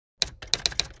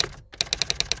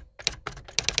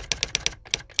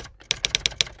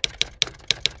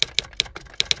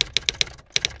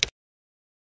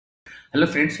Hello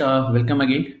friends, welcome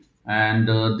again. And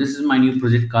this is my new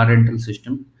project, car rental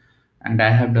system. And I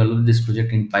have developed this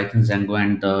project in Python, Django,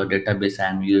 and the database I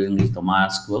am using is the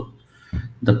MySQL.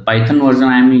 The Python version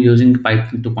I am using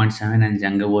Python 2.7 and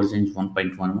Django version is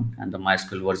 1.11 and the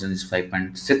MySQL version is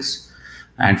 5.6.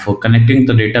 And for connecting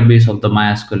the database of the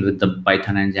MySQL with the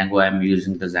Python and Django, I am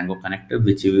using the Django connector,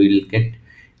 which you will get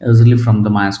easily from the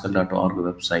mysql.org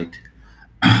website.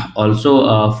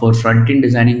 Also, for front-end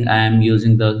designing, I am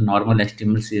using the normal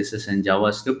HTML, CSS, and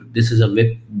JavaScript. This is a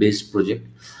web-based project,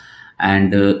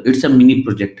 and it's a mini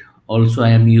project. Also, I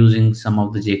am using some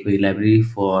of the jQuery library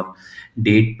for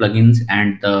date plugins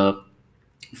and the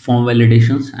form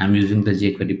validations. I'm using the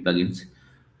jQuery plugins.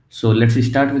 So let's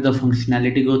start with the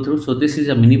functionality go through. So this is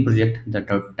a mini project that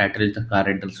title is the car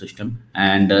rental system,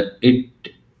 and it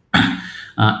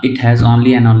has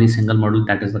only and only single model,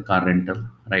 that is the car rental,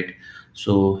 right?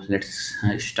 So let's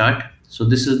start. So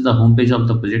this is the homepage of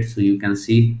the project. So you can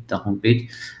see the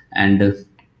homepage, and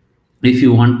if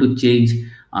you want to change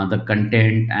the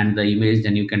content and the image,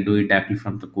 then you can do it directly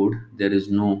from the code. There is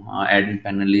no admin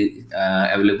panel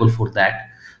available for that.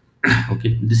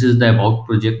 Okay, this is the about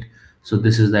project. So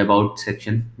this is the about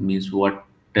section, means what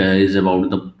is about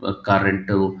the car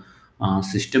rental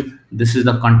system. This is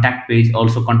the contact page.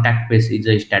 Also, contact page is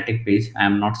a static page. I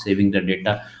am not saving the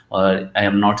data, or I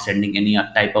am not sending any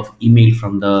type of email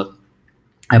from the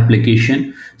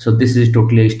application. So this is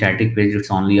totally a static page.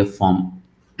 It's only a form.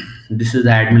 This is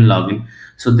the admin login.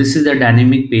 So this is the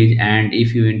dynamic page, and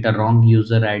if you enter wrong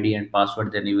user ID and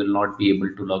password, then you will not be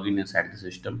able to log in inside the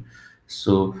system.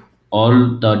 So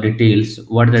all the details,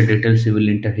 what the details you will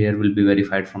enter here, will be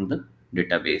verified from the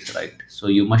database, right? So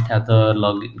you must have the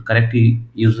login correct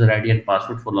user ID and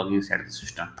password for logging inside the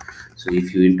system. So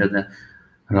if you enter the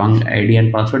wrong ID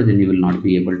and password, then you will not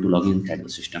be able to log in inside the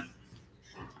system.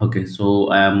 Okay, so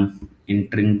I am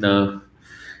entering the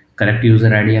correct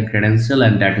user ID and credential,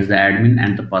 and that is the admin,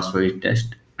 and the password is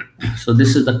test. So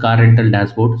this is the car rental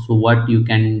dashboard. So what you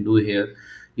can do here,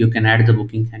 you can add the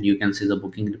booking and you can see the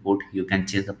booking report. You can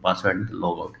change the password and the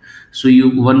logout. So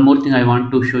one more thing I want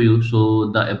to show you. So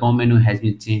the above menu has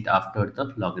been changed after the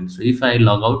login. So if I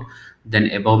log out,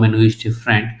 then above menu is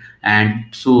different, and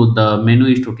so the menu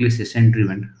is totally session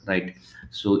driven, right?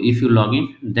 So if you log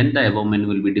in, then the above menu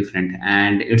will be different,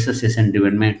 and it's a session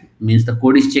driven, means the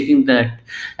code is checking that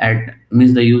at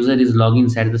means the user is logging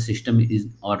inside the system is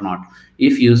or not.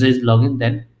 If user is login,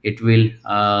 then it will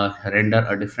render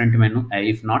a different menu.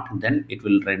 If not, then it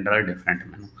will render a different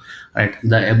menu, right?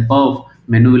 The above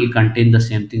menu will contain the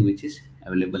same thing which is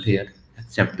available here,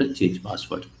 except the change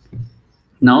password.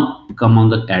 Now come on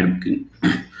the ad booking.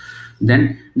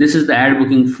 Then this is the ad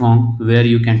booking form, where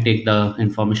you can take the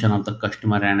information of the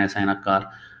customer and assign a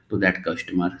car to that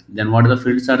customer. Then what the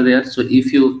fields are there? So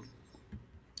if you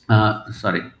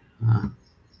sorry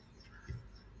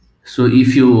so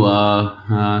if you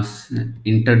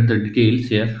enter the details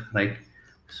here, right?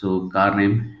 So car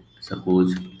name,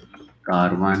 suppose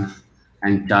car 1,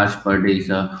 and charge per day is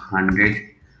 100,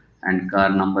 and car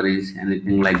number is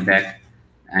anything like that,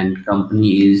 and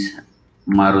company is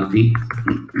Maruti,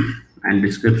 and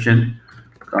description,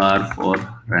 car for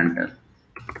rental,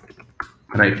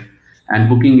 right? And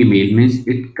booking email, means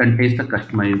it contains the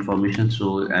customer information.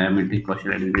 So I am entering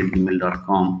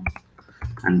kaushal@gmail.com,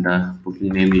 and the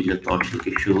booking name is Kaushal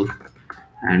Kishore,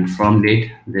 and from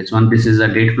date, this is a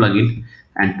date plugin,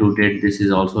 and to date, this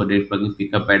is also a date plugin.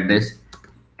 Pickup address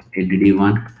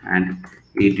ADD1 and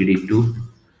ADD2.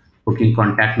 Booking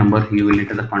contact number, you will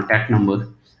enter the contact number,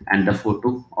 and the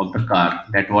photo of the car,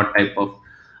 that what type of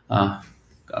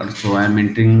car. So I'm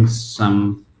entering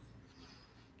some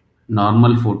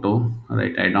normal photo,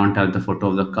 right? I don't have the photo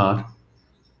of the car,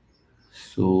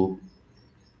 so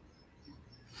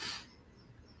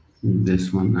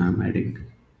this one I'm adding,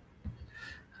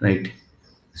 right?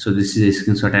 So this is a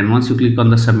screenshot, and once you click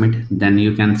on the submit, then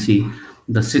you can see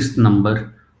the sixth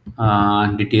number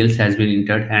details has been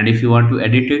entered, and if you want to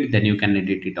edit it, then you can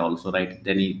edit it also, right?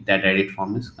 Then that edit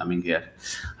form is coming here,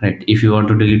 right? If you want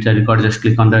to delete the record, just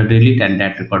click on the delete, and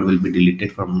that record will be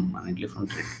deleted permanently from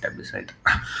the database, right?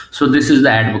 So this is the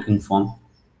ad booking form.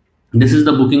 This is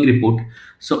the booking report.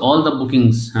 So all the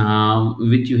bookings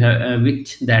which you have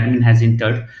which the admin has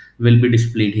entered will be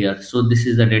displayed here. So this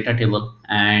is the data table,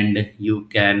 and you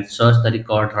can search the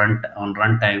record on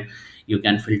runtime. You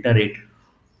can filter it.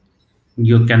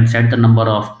 You can set the number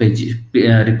of page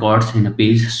records in a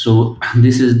page. So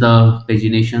this is the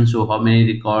pagination. So how many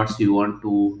records you want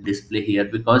to display here,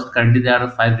 because currently there are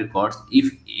 5 records.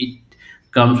 If it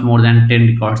comes more than 10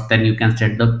 records, then you can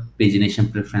set the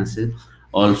pagination preferences.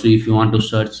 Also, if you want to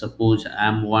search, suppose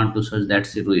I want to search that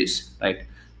 0 is, right?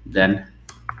 Then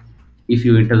if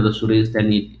you enter the storage,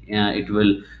 then it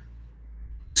will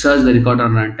search the record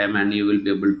on runtime, and you will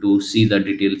be able to see the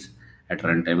details at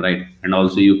runtime, right? And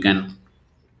also you can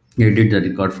edit the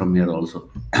record from here also.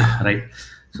 Right?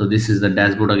 So this is the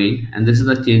dashboard again, and this is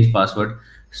the change password.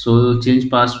 So change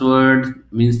password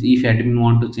means if admin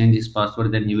want to change his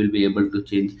password, then he will be able to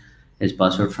change his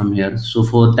password from here. So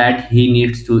for that, he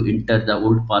needs to enter the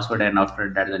old password, and after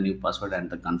that the new password and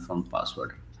the confirm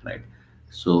password, right?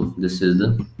 So this is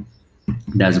the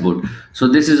dashboard. So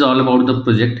this is all about the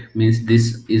project, means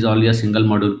this is only a single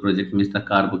module project, means the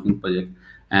car booking project.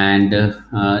 And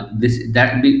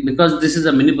because this is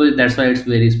a mini project, that's why it's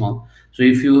very small. So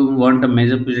if you want a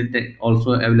major project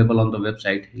also available on the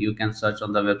website, you can search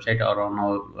on the website or on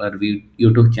our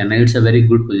YouTube channel. It's a very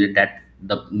good project, that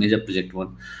the major project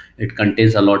one. It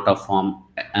contains a lot of form.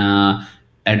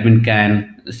 Admin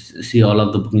can see all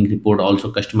of the booking report,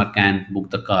 also customer can book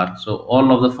the car. So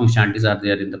all of the functionalities are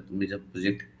there in the major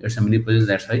project. It's a mini project,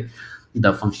 that's why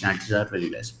the functionalities are very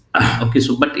less. Okay,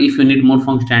 so but if you need more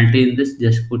functionality in this,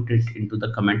 just put it into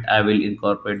the comment. I will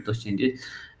incorporate those changes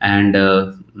and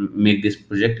make this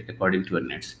project according to your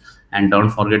needs. And don't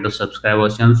forget to subscribe our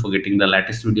channel for getting the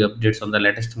latest video updates on the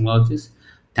latest technologies.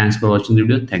 Thanks for watching the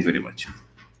video. Thank you very much.